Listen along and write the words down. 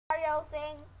scenario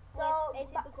thing. So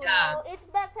it's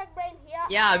Backpack Brain here.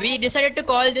 Yeah, we decided to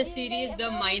call this series the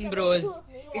Mind Bros.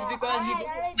 It's because we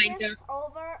both love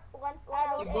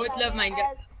Minecraft. We both love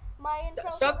Minecraft.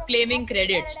 Stop claiming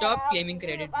credit. Stop claiming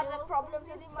credit. Other problems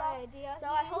and stuff. So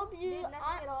I hope you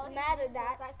aren't mad at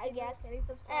that, I guess.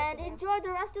 And enjoy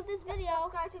the rest of this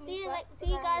video.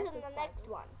 See you guys in the next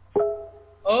one.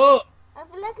 Oh. I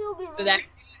feel like it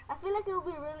will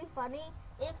be really funny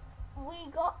if we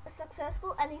got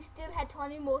successful and he still had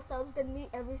 20 more subs than me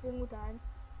every single time.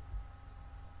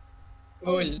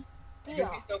 Cool. That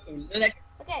would be so cool. No,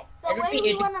 okay, so where do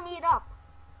you want to meet up?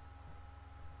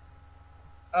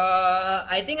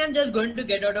 I think I'm just going to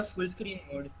get out of full screen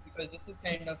mode because this is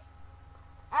kind of.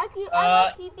 I'm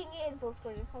not keeping it in full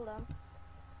screen. Hold on.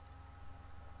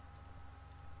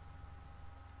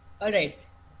 Alright.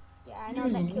 Yeah, I know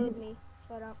that killed me.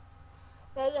 Shut up.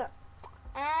 There you go.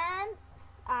 And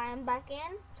I'm back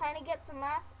in, trying to get some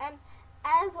mass. And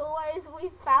as always, we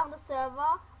found a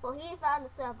server. Well, he found a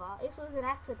server. This was an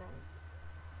accident.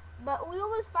 But we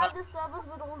always find the servers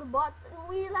with all the bots. And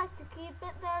we like to keep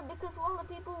it there because while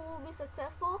the people will be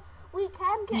successful, we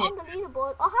can get on the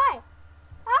leaderboard. Oh, hi!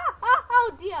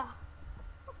 Oh dear!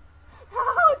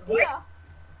 Oh dear!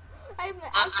 I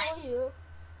saw you.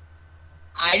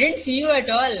 I didn't see you at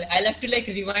all. I'll have to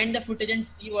rewind the footage and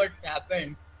see what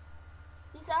happened.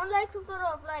 You sound like some sort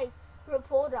of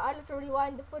reporter. I'll have to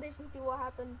rewind the footage and see what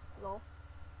happened. No.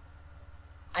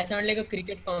 I sound like a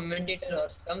cricket commentator or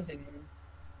something.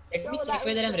 Let me check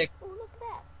whether I'm recording. Oh, look at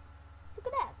that.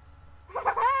 Look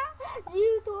at that.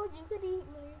 You thought you could eat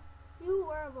me. You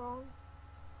were wrong.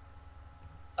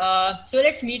 So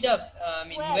let's meet up.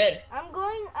 Where?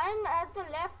 I'm at the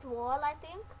left wall, I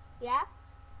think. Yeah.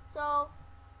 So,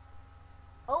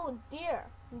 oh dear.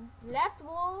 Left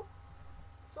wall,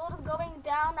 sort of going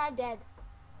down, I'm dead.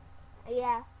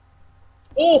 Yeah.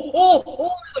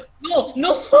 Oh,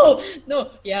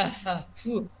 no. Yeah.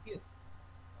 Phew.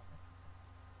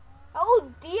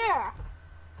 Oh dear.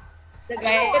 The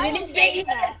guy is really big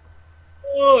here.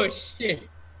 Oh shit.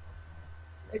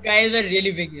 The guys are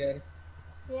really big here.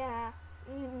 Yeah.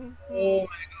 Oh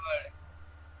my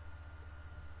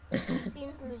god.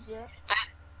 Seems legit.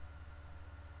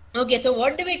 Okay, so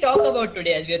what do we talk about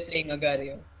today as we are playing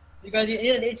Agario? Because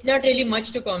it's not really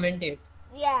much to commentate.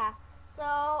 Yeah. So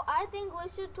I think we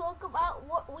should talk about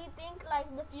what we think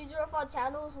the future of our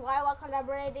channels, why we're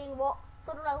collaborating, what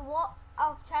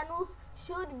our channels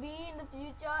should be in the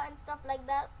future and stuff like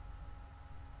that.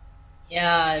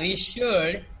 Yeah, we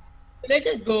should. So let's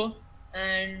just go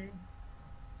and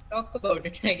talk about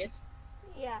it, I guess.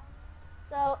 Yeah.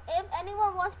 So if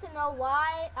anyone wants to know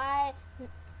why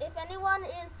if anyone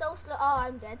is so slow, oh,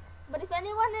 I'm dead. But if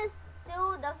anyone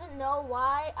still doesn't know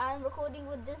why I'm recording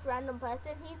with this random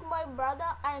person, he's my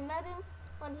brother. I met him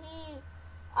when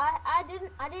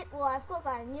well, of course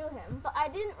I knew him, but I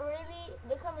didn't really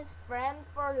become his friend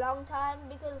for a long time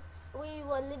because we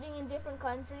were living in different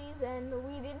countries and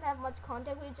we didn't have much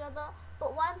contact with each other.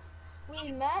 But once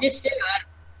we met, We still are.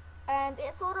 and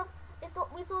we sort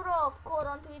of caught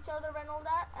on to each other and all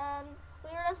that, and we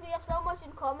realized we have so much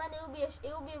in common. It would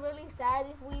be really sad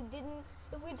if we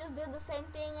just did the same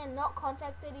thing and not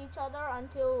contacted each other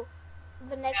until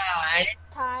the next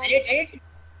time. And it's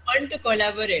fun to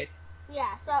collaborate.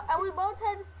 Yeah, so and we both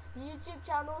had YouTube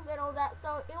channels and all that,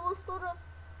 so it was sort of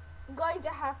going to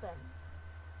happen.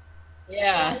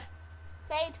 Yeah.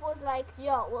 Fate was like,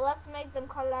 yo, well, let's make them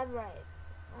collaborate.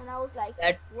 And I was like,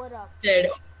 what up?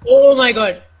 Oh my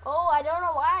god. Oh, I don't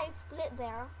know why I split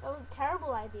there. That was a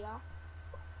terrible idea.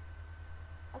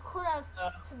 I could have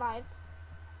survived.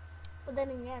 But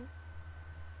then again.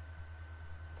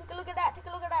 Take a look at that, take a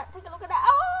look at that, take a look at that.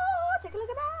 Oh, take a look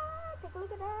at that, take a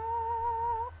look at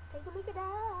that, take a look at that.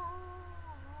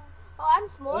 Oh, I'm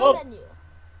smaller than you.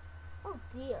 Oh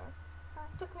dear.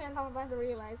 It took me a long time to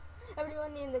realize.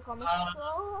 Everyone in the comments.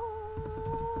 Oh,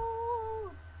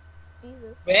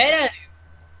 Jesus. Where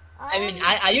are you?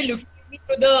 Are you looking at me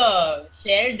through the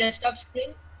shared desktop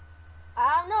screen?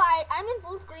 No, I'm in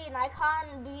full screen. I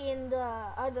can't be in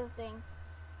the other thing.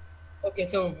 Okay,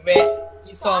 so where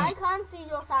you saw me? I can't see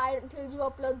your side until you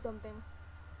upload something.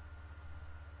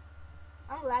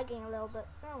 I'm lagging a little bit.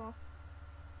 I don't know.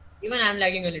 Even I'm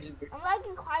lagging a little bit. I'm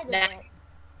lagging quite a bit.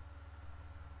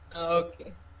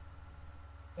 Okay.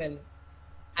 Well,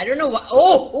 I don't know why.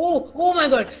 Oh my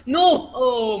god. No.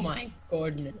 Oh my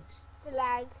goodness. The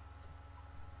lag.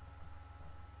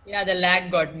 Yeah, the lag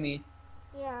got me.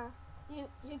 Yeah.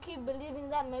 You keep believing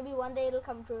that maybe one day it'll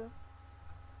come true.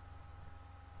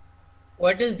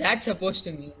 What is that supposed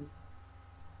to mean?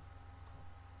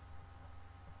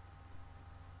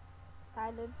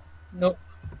 Silence. No.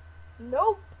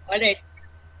 Nope. Alright.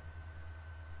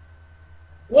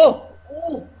 Whoa!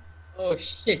 Ooh. Oh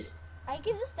shit. I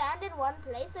can just stand in one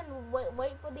place and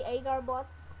wait for the Agar bots.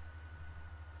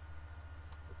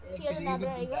 Here's another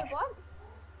Agar bot.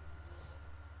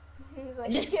 He's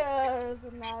like, here's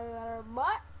another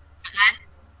bot.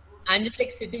 I'm just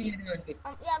like sitting here in one place.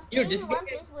 Yeah, I'm staying in one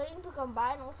place waiting to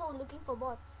combine, also looking for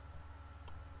bots.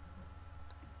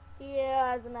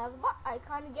 Here's another bot. I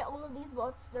can't get all of these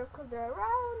bots there because they're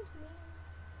around me.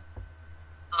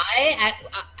 I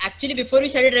actually, before we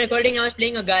started recording, I was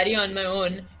playing Agario on my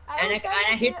own, and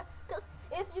I hit. Because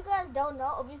if you guys don't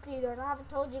know, obviously I haven't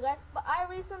told you guys, but I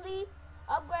recently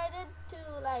upgraded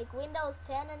to like Windows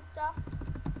 10 and stuff,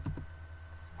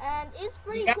 and it's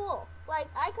pretty cool. Like,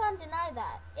 I can't deny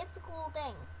that. It's a cool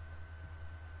thing.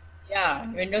 Yeah,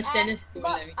 Windows 10 is cool.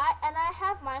 But I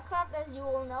have Minecraft, as you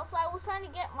all know, so I was trying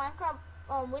to get Minecraft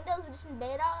Windows Edition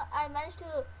beta. I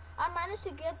managed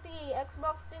to get the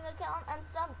Xbox thing account and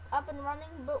stuff up and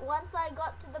running, but once I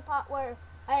got to the part where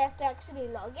I have to actually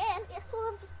log in, it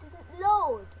sort of just didn't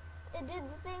load. It did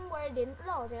the thing where it didn't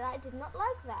load, and I did not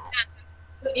like that.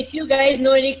 So if you guys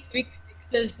know any quick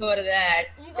fixes for that,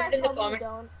 you put guys it in the probably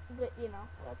comments. don't, but you know,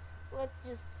 let's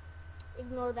just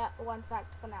ignore that one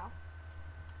fact for now.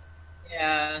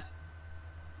 Yeah.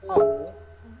 Oh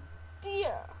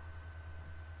dear.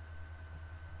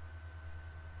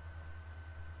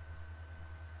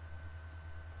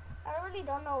 I really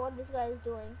don't know what this guy is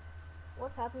doing.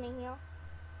 What's happening here?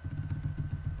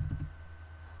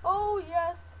 Oh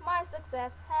yes, my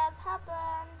success has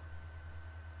happened.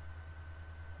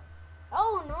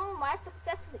 Oh no, my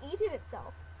success has eaten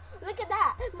itself. Look at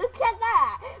that. Look at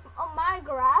that. On my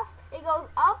graph, it goes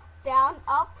up, down,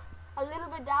 up, a little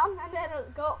bit down, and then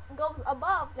it goes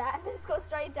above that, and then it goes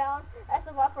straight down. As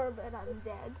if for a bit I'm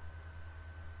dead.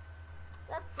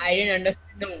 I didn't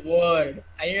understand the word.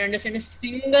 I didn't understand a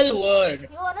single word.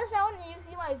 You understand when you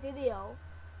see my video?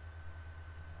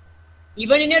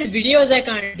 Even in your videos, I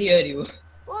can't hear you.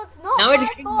 Well, it's not my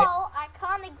fault. I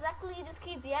can't exactly just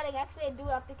keep yelling. Actually, I do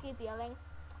have to keep yelling.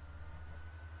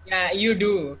 Yeah, you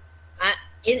do.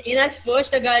 In our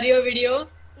first Agario video,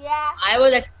 yeah, I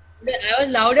was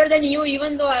louder than you,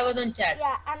 even though I was on chat.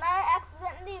 Yeah, and I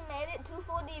accidentally made it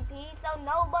 240p, so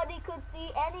nobody could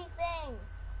see anything.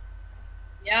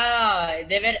 Yeah,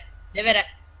 they were.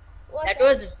 That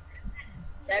was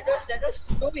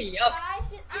so yuck.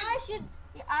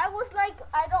 I was like,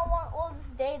 I don't want all this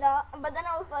data, but then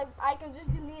I was like, I can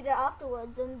just delete it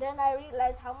afterwards, and then I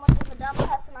realized how much of a dumb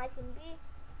person I can be,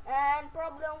 and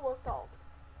problem was solved.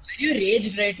 Are you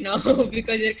raged right now?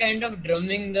 Because you're kind of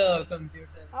drumming the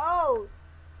computer. Oh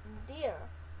dear.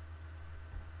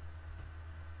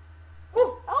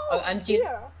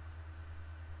 Dear.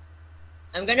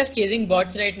 I'm kind of chasing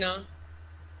bots right now.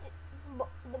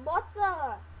 The bots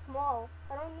are small.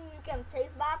 I don't think you can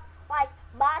chase bots. Like,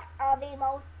 bots are the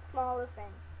most smallest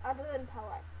thing, other than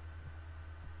pellets.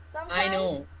 Sometimes I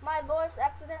know. My voice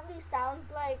accidentally sounds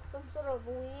like some sort of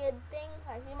weird thing,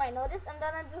 as you might notice, and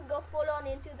then I just go full on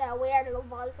into that weird little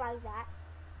voice like that.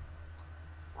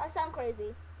 I sound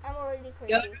crazy. I'm already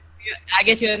crazy. I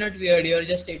guess you're not weird, you're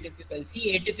just atypical.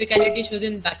 See, atypicality shows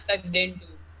in backpackbrain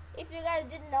too. If you guys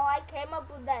didn't know, I came up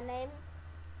with that name.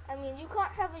 I mean, you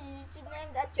can't have a YouTube name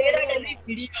that's your real name.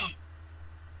 Video.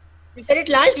 You said it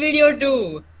last video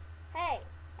too. Hey,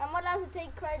 I'm allowed to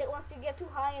take credit once you get too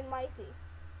high and mighty.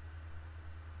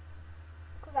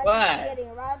 Because I'm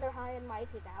getting rather high and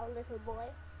mighty now, little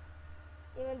boy.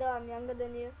 Even though I'm younger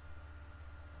than you.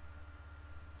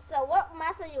 So, what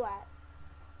mass are you at?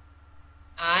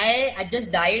 I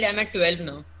just died. I'm at 12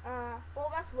 now.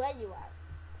 What mass were you at?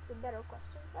 It's a better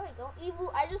question. There we go.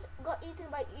 Evil. I just got eaten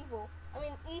by evil. I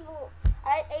mean, evil.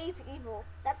 I ate evil.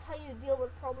 That's how you deal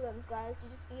with problems, guys. You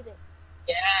just eat it.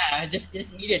 Yeah, just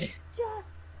eat it.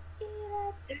 Just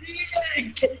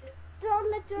eat it.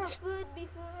 Don't let your food be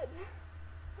food.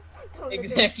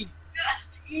 Exactly. Just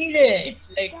eat it.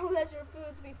 Like, don't let your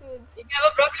foods be foods. If you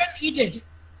have a problem, eat it.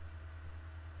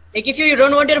 Like, if you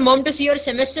don't want your mom to see your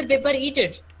semester paper, eat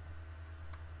it.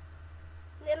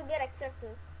 Little bit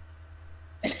excessive.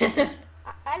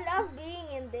 I love being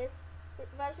in this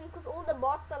version because all the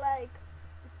bots are like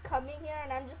just coming here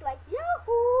and I'm just like,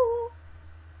 yahoo!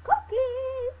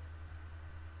 Cookies!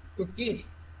 Cookies?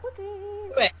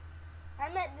 Cookies! Where?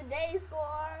 I'm at the day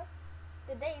score.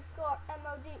 The day score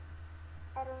emoji.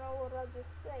 I don't know what I just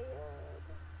said.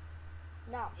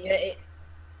 No. Yeah,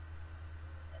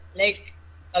 like,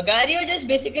 Agario just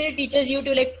basically teaches you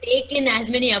to like take in as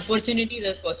many opportunities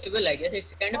as possible. I guess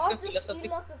it's kind of a philosophy.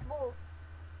 Lots of balls.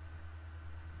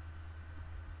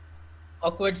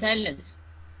 Awkward silence.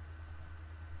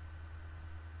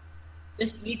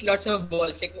 Just eat lots of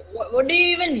balls. Like, what do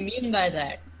you even mean by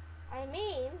that? I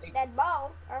mean that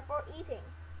balls are for eating.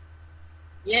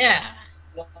 Yeah,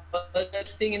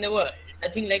 best thing in the world.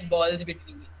 Nothing like balls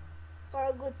between you. For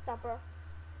a good supper.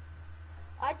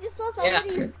 I just saw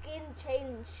somebody's skin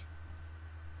change.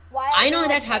 Why? I know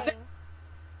that happened.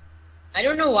 I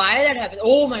don't know why that happened.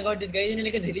 Oh my god, this guy is in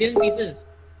like a zillion pieces.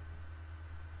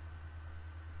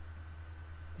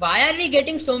 Why are we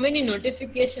getting so many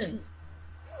notifications?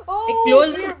 Oh,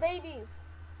 close dear it. babies.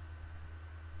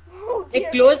 Oh,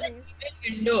 dear Close the babies.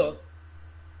 window.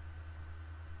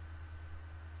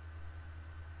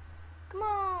 Come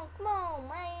on,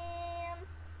 man.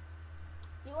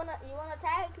 You wanna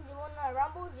tag? You wanna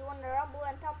rumble? You wanna rumble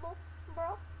and tumble,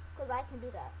 bro? Cause I can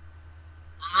do that.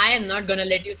 I am not gonna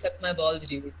let you suck my balls,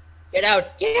 dude. Get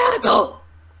out. Get out. Go.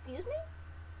 Excuse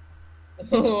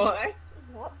me? What?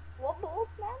 What balls,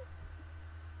 man?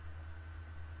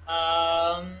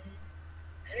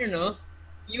 I don't know.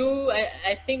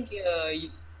 I think you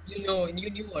know, you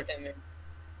knew what I meant.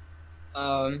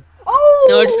 Oh!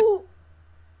 No,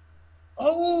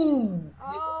 oh!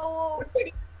 Oh!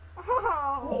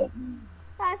 Oh!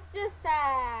 That's just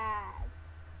sad.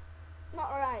 Not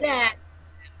right. That.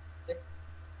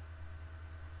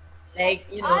 Like,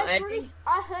 you know,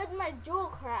 I heard my jaw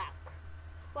crack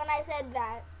when I said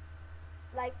that.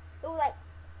 Like, it was like,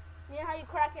 you know how you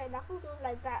crack your knuckles? It was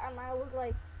like that, and I was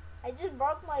like, I just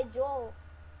broke my jaw.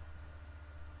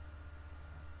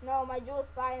 No, my jaw's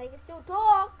fine. I can still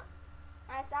talk.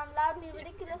 I sound loudly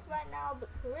ridiculous right now, but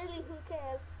really, who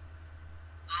cares?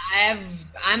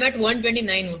 I'm at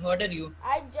 129. What are you?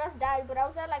 I just died, but I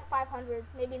was at like 500,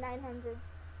 maybe 900.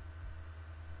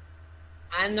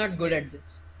 I'm not good at this.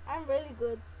 I'm really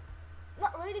good.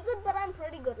 Not really good, but I'm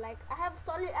pretty good. Like, I have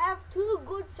two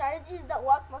good strategies that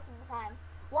work most of the time.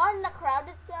 One in a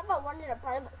crowded server, one in a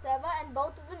private server, and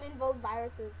both of them involve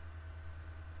viruses.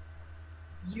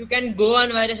 You can go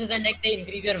on viruses and like they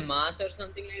increase your mass or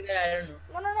something like that. I don't know.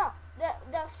 No.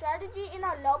 The strategy in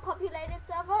a low populated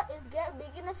server is get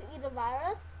big enough to eat a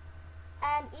virus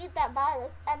and eat that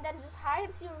virus, and then just hide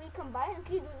until you recombine and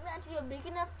keep doing that until you're big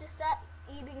enough to start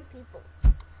eating people.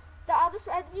 The other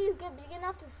strategy is get big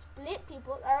enough to split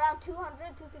people around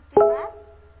 200 to 250 mass,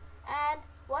 and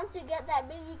once you get that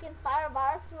big, you can fire a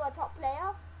virus to a top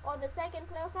player or the second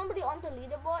player, somebody on the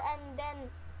leaderboard, and then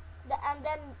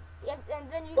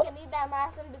you can eat that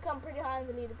mass and become pretty high on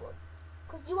the leaderboard.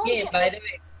 Cause you won't get. By the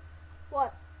way.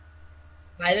 What?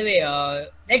 By the way,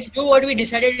 let's do what we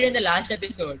decided in the last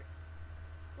episode.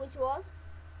 Which was?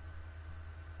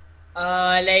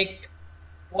 Like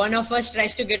one of us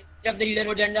tries to get up the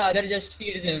leaderboard and the other just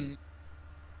feeds him.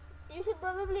 You should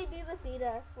probably be the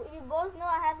feeder. We both know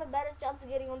I have a better chance of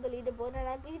getting on the leaderboard,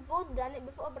 and we've both done it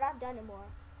before, but I've done it more.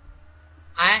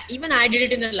 I did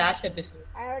it in the last episode.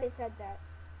 I already said that.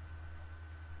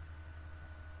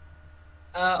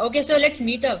 Okay, so let's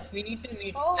meet up. We need to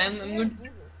meet. Oh, I'm good.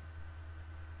 Jesus.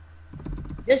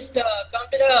 Just come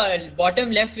to the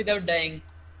bottom left without dying.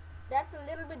 That's a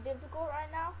little bit difficult right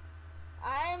now.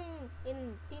 I'm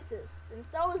in pieces, and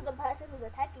so is the person who's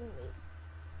attacking me.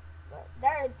 But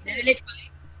there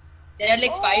are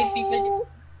like five people.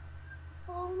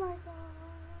 Oh my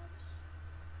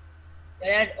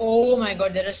gosh. Oh my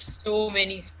god, there are so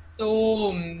many pieces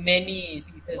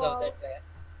of that guy.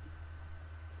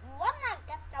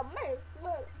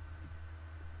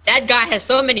 That guy has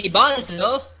so many balls,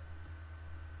 though.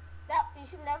 You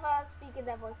should never speak in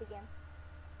that voice again.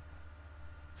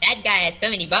 That guy has so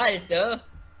many balls, though.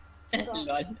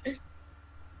 Lol.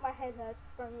 My head hurts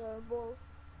from your balls.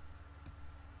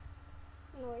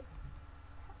 Noise.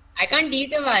 I can't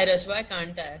eat a virus. Why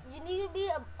can't I? You need to be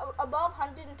above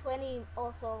 120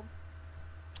 or so.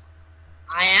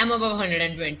 I am above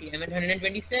 120. I'm at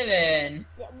 127.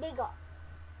 Yeah, bigger.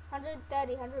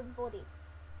 130, 140.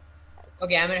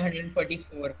 Okay, I'm at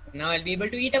 144. Now I'll be able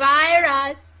to eat a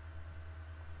virus.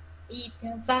 Eat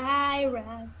a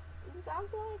virus. You sound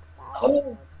so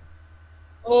excited.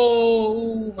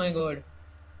 Oh my god.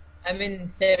 I'm in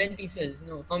 7 pieces.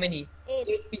 No, how many?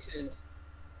 8 pieces.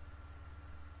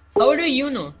 How do you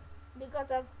know? Because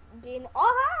I've been.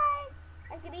 Oh, hi!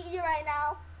 I can eat you right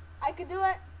now. I can do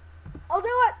it. I'll do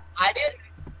it. I did.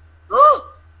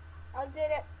 Oh! I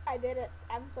did it.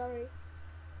 I'm sorry.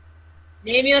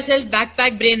 Name yourself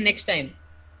backpackbrain next time.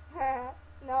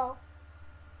 No.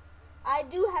 I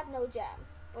do have no jams,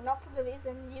 but not for the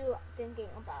reason you are thinking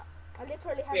about. I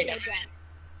literally have no jams.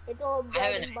 It's all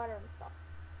bread and butter and stuff.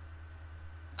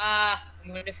 I'm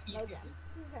gonna feed no you. Jams.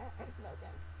 No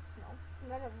jams. No.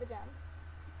 None of the jams.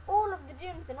 All of the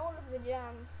gyms and all of the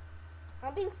jams.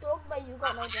 I'm being stalked by you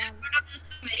got no jams. This is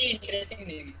very interesting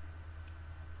name.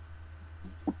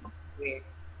 Wait,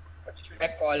 what should I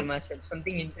call myself?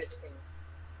 Something interesting.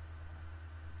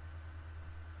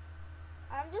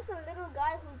 I'm just a little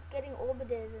guy who's getting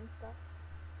orbited and stuff.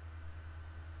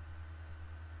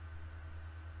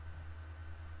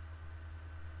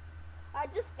 I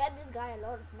just fed this guy a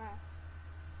lot of mass.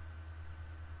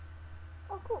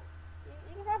 Oh, cool. You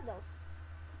can have those.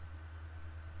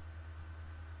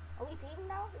 Are we team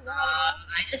now? Is that how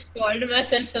I just called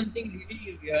myself something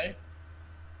really weird.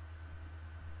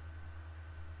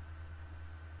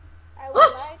 I would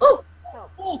like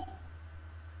help.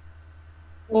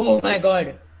 Oh my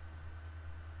god.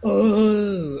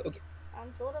 Oh, okay.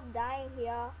 I'm sort of dying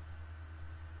here.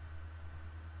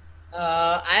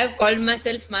 I have called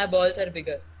myself my balls are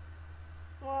bigger.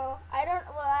 Well, I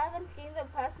haven't seen them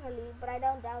personally, but I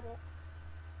don't doubt it.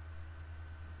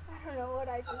 I don't know what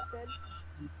I just said.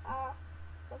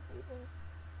 Confusing.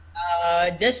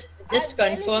 Just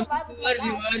confirm to our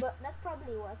viewers. But that's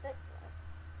probably worth it.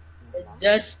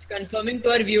 Just confirming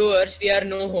to our viewers, we are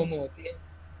no homo, okay?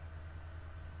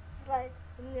 It's like,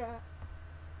 yeah.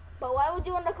 But why would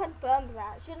you want to confirm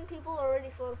that? Shouldn't people already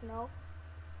sort of know?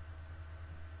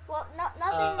 Well,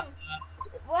 nothing.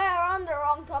 We're on the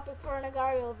wrong topic for an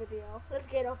Agario video. Let's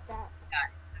get off that.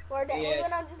 We're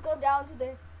gonna just go down to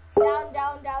the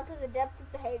down to the depths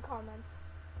of the hate comments.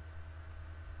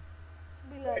 Just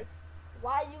be like,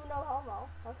 why you no homo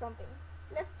or something.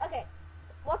 Okay.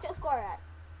 What's your score at?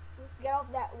 Let's get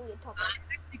off that weird topic.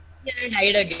 I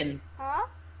died again. Huh?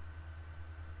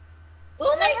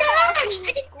 Oh my gosh!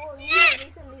 You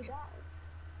recently died.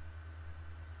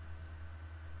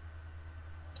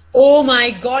 Oh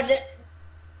my god!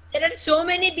 There are so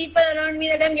many people around me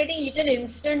that I'm getting eaten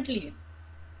instantly.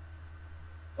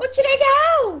 What should I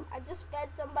do? I just fed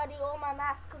somebody all my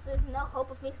mass because there's no hope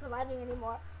of me surviving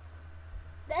anymore.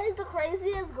 That is the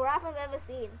craziest graph I've ever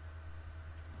seen.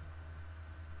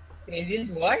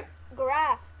 Craziest what?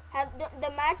 Graph. Have the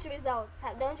match results.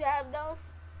 Don't you have those?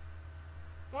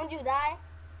 Won't you die?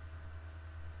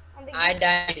 I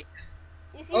died.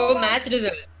 You see match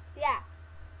results. Yeah.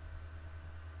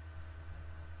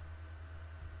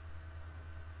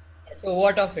 So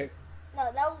what of it?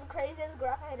 No, that was the craziest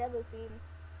graph I had ever seen.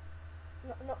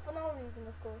 No, for no reason,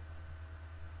 of course.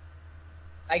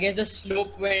 I guess the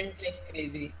slope went like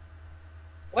crazy.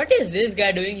 What is this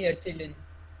guy doing here chilling?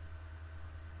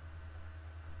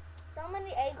 So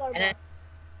many egg or bots.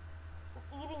 Just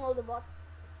eating all the bots.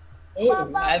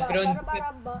 Oh, I've grown. Bot.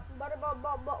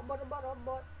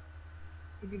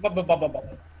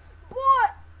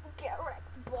 Get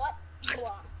wrecked, bot.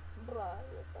 Bruh,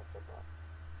 you're such a bot.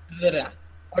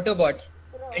 Autobots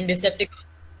Bro. and Decepticons.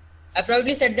 I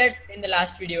probably said that in the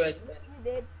last video as well. You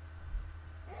did.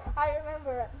 I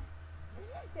remember it.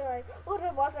 You're like,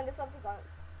 Autobots and Decepticons.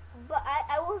 But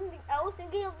I was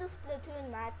thinking of the Splatoon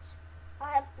match.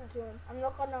 I have Splatoon. I'm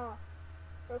not gonna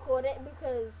record it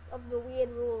because of the weird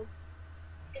rules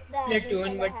that Splatoon,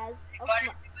 Nintendo but has.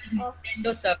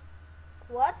 Nintendo sucks.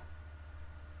 What?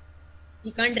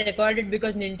 You can't record it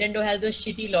because Nintendo has those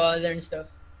shitty laws and stuff.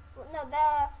 No,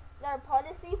 their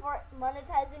policy for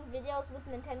monetizing videos with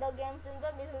Nintendo games in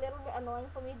them is a little bit annoying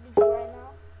for me to do right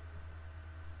now.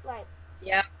 Like.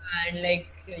 Yeah, and like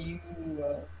you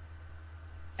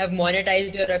have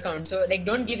monetized your account, so like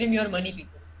don't give him your money,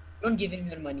 people. Don't give him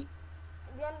your money.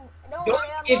 Don't worry,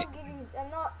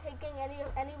 I'm not taking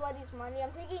anybody's money.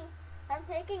 I'm taking a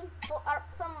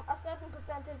certain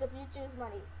percentage of YouTube's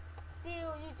money.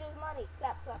 Steal YouTube's money.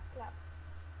 Clap, clap, clap.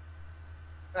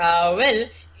 Well,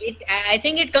 I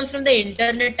think it comes from the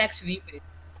internet tax we pay.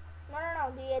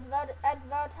 No. The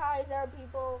advertiser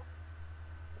people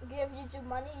give YouTube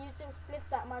money. YouTube splits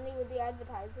that money with the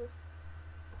advertisers.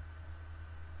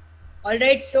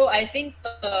 Alright, so I think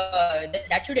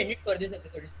that should end it for this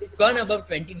episode. It's gone about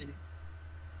 20 minutes.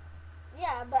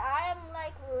 Yeah, but I am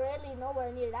like really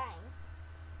nowhere near dying.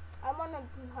 I'm on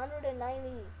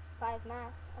 195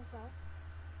 mass or so.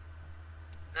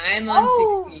 I'm on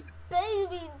 60.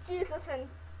 Baby Jesus and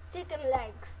chicken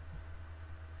legs.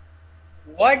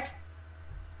 What?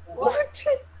 What?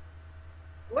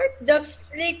 What the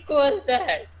freak was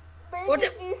that? Baby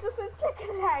Jesus and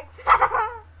chicken legs.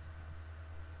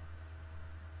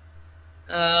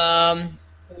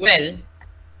 Well,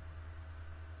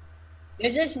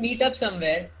 let's just meet up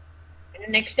somewhere.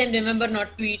 And next time, remember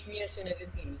not to eat me as soon as you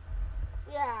see me.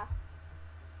 Yeah.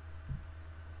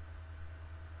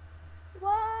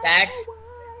 Why? That's.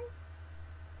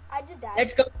 I just died.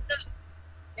 Let's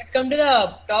come to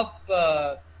the top.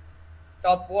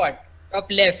 Top what? Top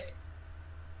left.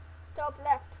 Top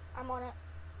left. I'm on it.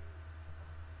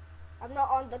 I'm not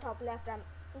on the top left. I'm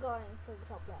going to the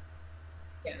top left.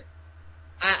 Yeah.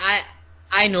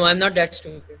 I I know, I'm not that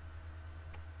stupid.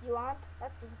 You aren't?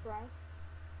 That's a surprise.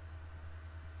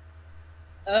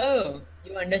 Oh,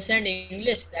 you understand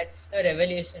English? That's a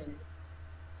revelation.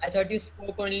 I thought you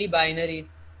spoke only binary.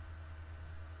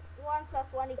 1 plus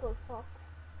 1 equals fox.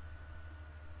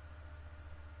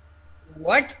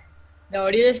 What? The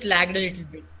audio just lagged a little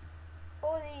bit.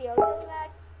 Audio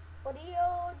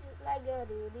just like a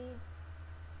duty.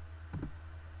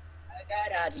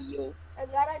 Agarario.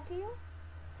 Agarario?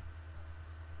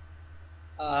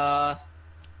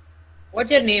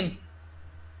 What's your name?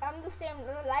 I'm the same,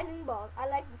 lightning bolt. I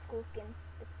like the school skin.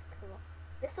 It's cool.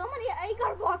 There's so many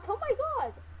Agar bots. Oh my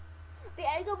god! The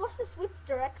Agar bots just switched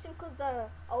direction because the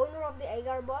owner of the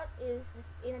Agar bot is just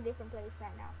in a different place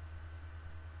right now.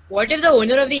 What if the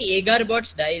owner of the Agar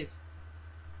bots dies?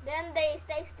 Then they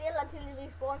stay still until it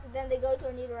respawns and then they go to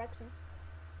a new direction.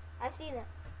 I've seen it.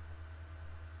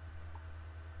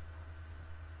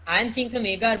 I'm seeing some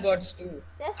Agar bots too.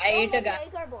 There's so I ate a many guy.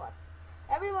 Agar bots.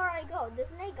 Everywhere I go,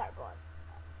 there's an Agar bot.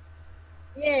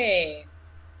 Yay!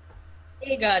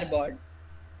 Agar bot.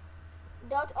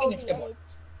 .oth.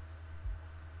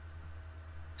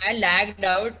 I lagged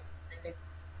out and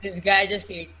this guy just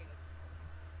ate me.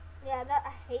 Yeah, that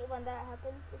I hate when that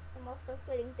happens. It's the most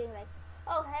frustrating thing. Like,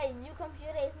 oh hey, your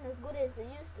computer isn't as good as it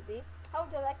used to be. How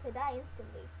would you like to die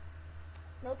instantly?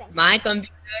 No thanks. My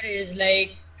computer is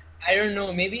like, I don't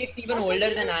know, maybe it's even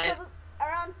older than I am.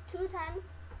 Around 2 times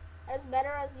as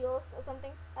better as yours or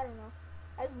something. I don't know.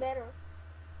 As better.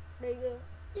 There you go.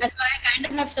 That's why I kind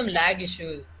of have some lag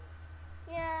issues.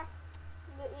 Yeah,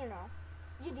 but you know,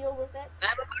 you deal with it.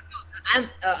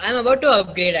 I'm about to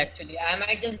upgrade actually. I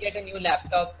might just get a new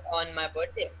laptop on my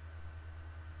birthday.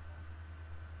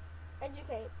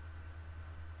 Educate.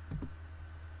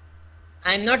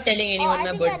 I'm not telling anyone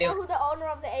my birthday. I know who the owner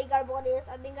of the Agar bot is.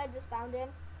 I think I just found him.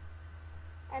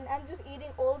 And I'm just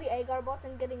eating all the Agar bots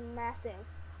and getting massive.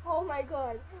 Oh my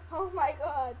god. Oh my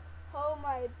god. Oh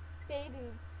my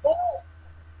baby. Oh!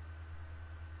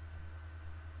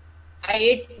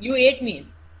 You ate me.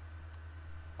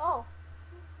 Oh.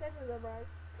 That's a surprise.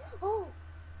 Oh.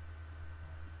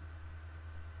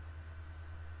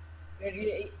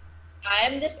 I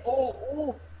am just,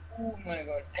 oh my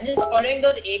god. I'm just following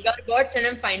those Agar bots and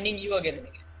I'm finding you again.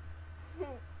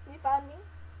 You found me?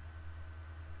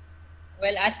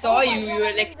 Well, I saw you. God, You were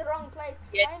I'm like in the wrong place.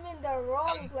 Yes. I'm in the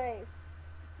wrong place.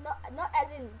 Not as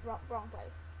in wrong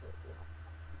place. You know.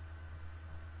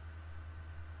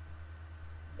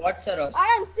 Bots are awesome. I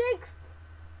am 6th.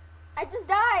 I just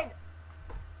died.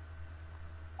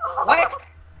 What?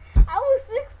 I was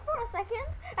 6th for a second,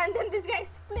 and then this guy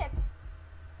split.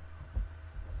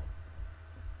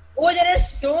 Oh, there are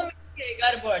so many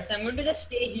Agar bots. I'm going to just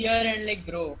stay here and like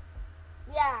grow.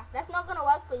 Yeah, that's not gonna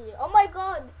work for you. Oh my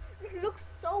god, this looks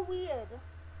so weird.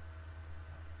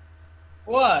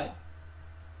 What?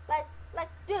 Like,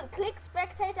 dude, click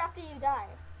spectate after you die.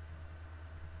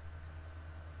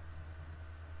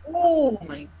 Oh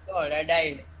my god, I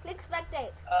died. Click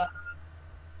spectate.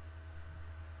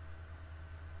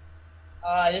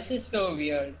 This is so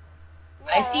weird.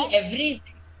 Yeah, I see right?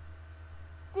 everything.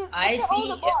 Dude, I look at all see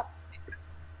the bots.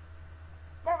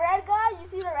 The red guy, you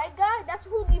see the red guy? That's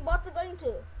who the bots are going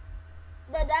to.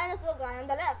 The dinosaur guy on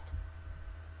the left.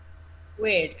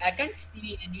 Wait, I can't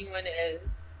see anyone else.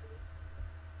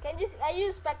 Are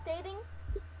you spectating?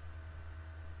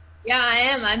 Yeah, I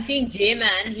am. I'm seeing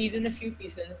J-Man. He's in a few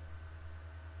pieces.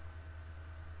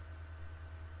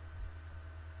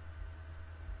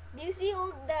 Do you see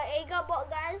all the Agar bot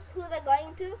guys who they're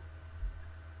going to?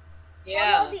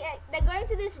 Yeah. Oh, no, they're going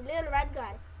to this little red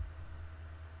guy.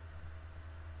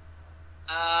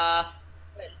 Well,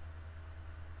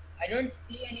 I don't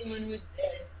see anyone who's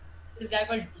there. This guy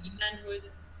called D-Man who is.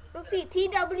 Look, see,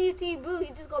 TWT Boo,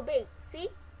 he just got big. See?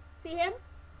 See him?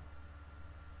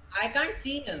 I can't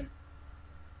see him.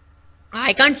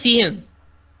 I can't see him.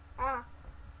 Ah.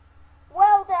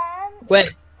 Well then. Well.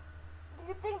 Do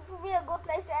you think this would be a good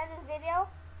place to end this video?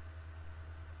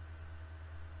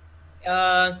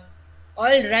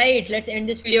 Alright, let's end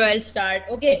this video. I'll start.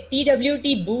 Okay,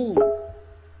 TWT Boo.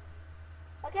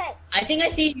 Okay. I think I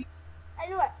see.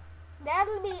 Anyway,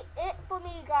 that'll be it for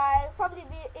me, guys. Probably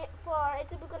be it for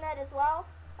atypicalNerd as well.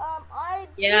 I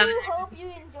do hope you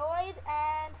enjoyed,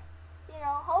 and you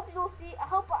know, hope you'll see. I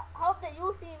hope that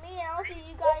you'll see me, and I'll see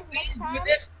you guys next time.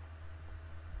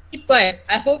 Keep quiet.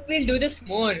 I hope we'll do this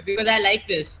more because I like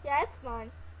this. Yeah, it's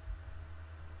fun.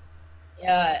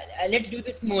 Yeah, let's do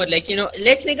this more. Like, you know,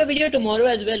 let's make a video tomorrow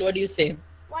as well. What do you say?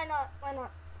 Why not? Why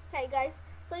not? Okay, guys.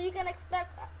 So you can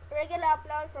expect regular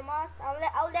uploads from us. I'll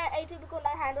let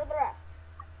atypicalNerd handle the rest.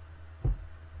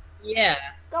 Yeah.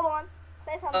 Go on.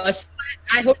 Say something.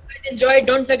 I hope you guys enjoyed.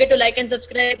 Don't forget to like and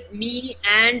subscribe me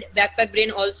and Backpack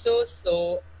Brain also.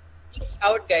 So peace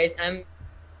out, guys. I'm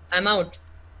out.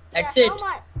 That's it.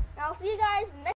 I'll see you guys next